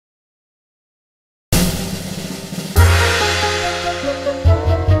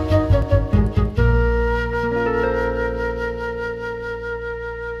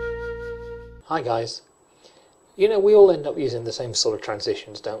Hi guys. You know, we all end up using the same sort of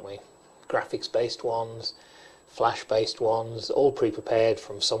transitions, don't we? Graphics based ones, flash based ones, all pre-prepared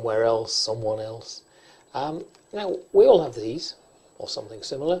from somewhere else, someone else. Now, we all have these, or something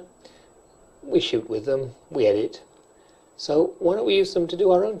similar. We shoot with them, we edit. So why don't we use them to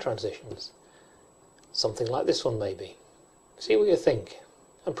do our own transitions? Something like this one maybe. See what you think,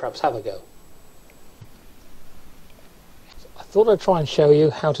 and perhaps have a go. I thought I'd try and show you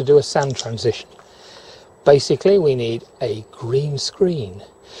how to do a sand transition. Basically, we need a green screen.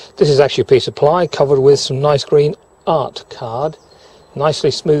 This is actually a piece of ply covered with some nice green art card,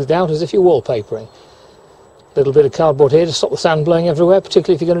 nicely smoothed out as if you're wallpapering. A little bit of cardboard here to stop the sand blowing everywhere,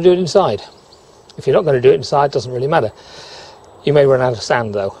 particularly if you're going to do it inside. If you're not going to do it inside, it doesn't really matter. You may run out of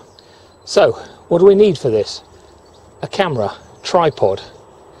sand though. So, what do we need for this? A camera, tripod,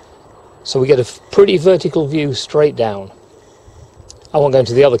 so we get a pretty vertical view straight down. I won't go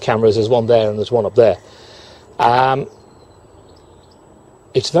into the other cameras, there's one there and there's one up there.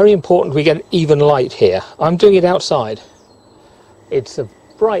 It's very important we get even light here. I'm doing it outside. It's a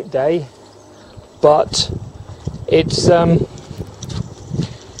bright day, but it's, I'll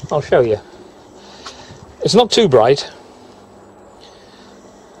show you. It's not too bright.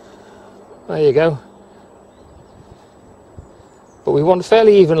 There you go. But we want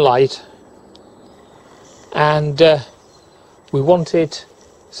fairly even light, and we want it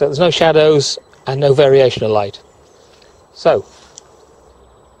so there's no shadows and no variation of light. So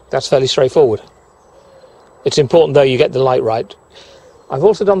that's fairly straightforward. It's important though you get the light right. I've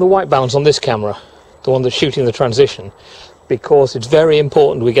also done the white balance on this camera, the one that's shooting the transition, because it's very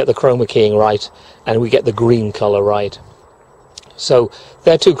important we get the chroma keying right and we get the green color right. So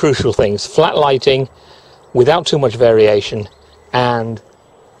they're two crucial things: flat lighting without too much variation, and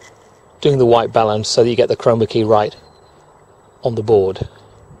doing the white balance so that you get the chroma key right on the board.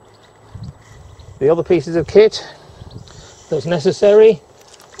 The other pieces of kit that's necessary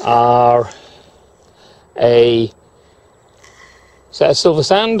are a set of silver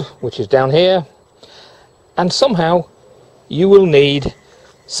sand, which is down here, and somehow you will need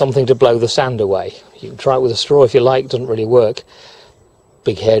something to blow the sand away. You can try it with a straw if you like, it doesn't really work.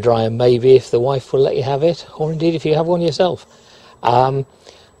 Big hairdryer maybe, if the wife will let you have it, or indeed if you have one yourself. I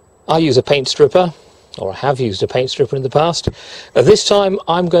use a paint stripper, or I have used a paint stripper in the past. This time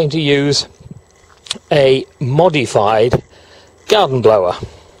I'm going to use a modified garden blower.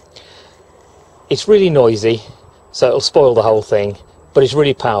 It's really noisy, so it'll spoil the whole thing, but it's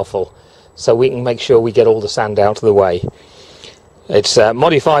really powerful, so we can make sure we get all the sand out of the way. It's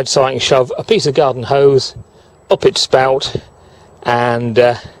modified so I can shove a piece of garden hose up its spout and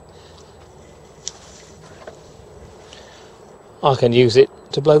I can use it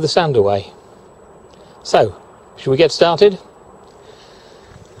to blow the sand away. So, should we get started?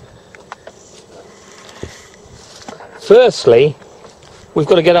 Firstly, we've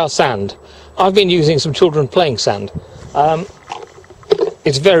got to get our sand. I've been using some children playing sand.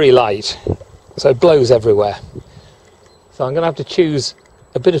 It's very light, so it blows everywhere. So I'm going to have to choose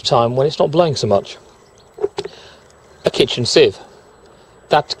a bit of time when it's not blowing so much. A kitchen sieve.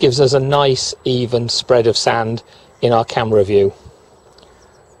 That gives us a nice even spread of sand in our camera view.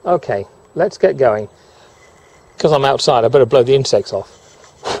 Okay, let's get going. Because I'm outside, I better blow the insects off.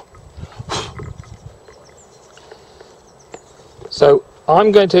 So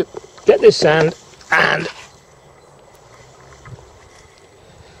I'm going to get this sand and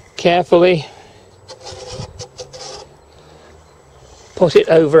carefully put it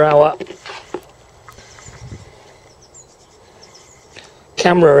over our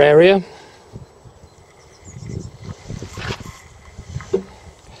camera area,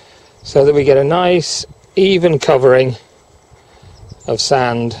 so that we get a nice even covering of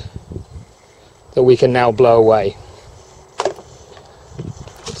sand that we can now blow away.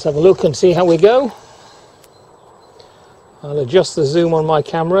 Let's have a look and see how we go. I'll adjust the zoom on my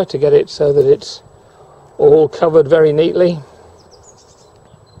camera to get it so that it's all covered very neatly,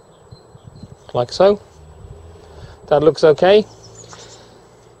 like so. That looks okay.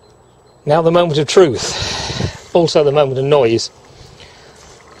 Now the moment of truth, also the moment of noise.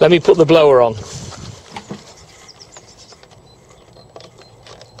 Let me put the blower on.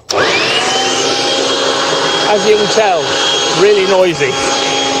 As you can tell, really noisy.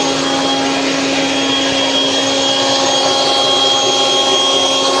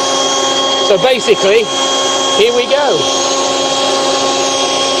 So basically, here we go.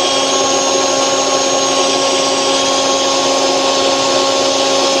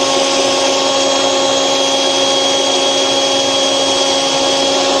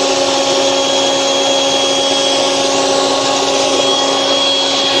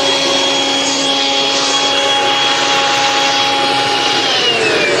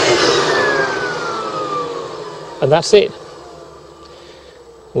 And that's it.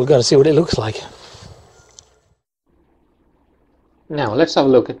 We're going to see what it looks like. Now let's have a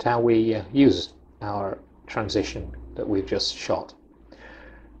look at how we use our transition that we've just shot.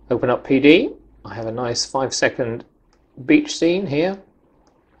 Open up PD. I have a nice 5-second beach scene here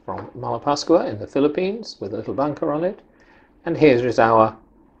from Malapascua in the Philippines with a little bunker on it. And here is our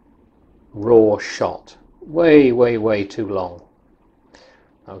raw shot. Way too long.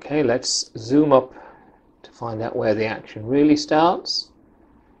 Okay, let's zoom up to find out where the action really starts,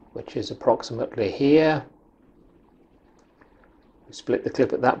 which is approximately here. We split the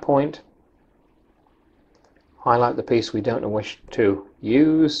clip at that point. Highlight the piece we don't wish to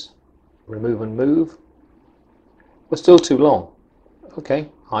use. Remove and move. We're still too long. Okay,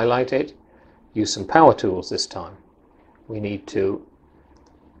 highlight it. Use some power tools this time. We need to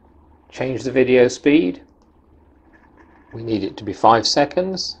change the video speed. We need it to be 5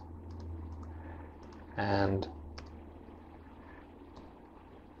 seconds. And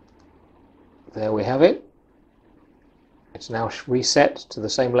there we have it. It's now reset to the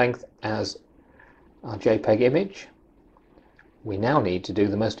same length as our JPEG image. We now need to do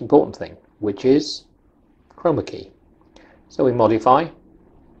the most important thing, which is Chroma key. So we modify.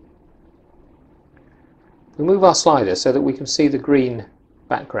 We move our slider so that we can see the green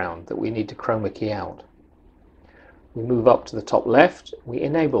background that we need to Chroma key out. We move up to the top left, we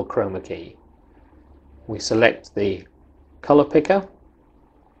enable Chroma key. We select the color picker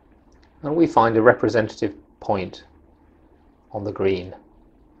and we find a representative point on the green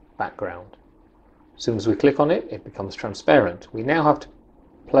background. As soon as we click on it, it becomes transparent. We now have to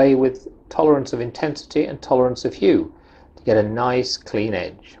play with tolerance of intensity and tolerance of hue to get a nice clean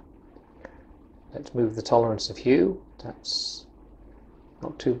edge. Let's move the tolerance of hue. That's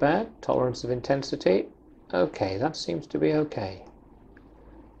not too bad. Tolerance of intensity. Okay, that seems to be okay.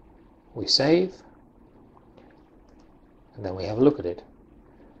 We save. And then we have a look at it.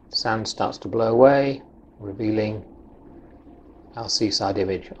 Sand starts to blow away, revealing our seaside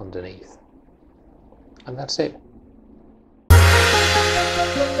image underneath. And that's it.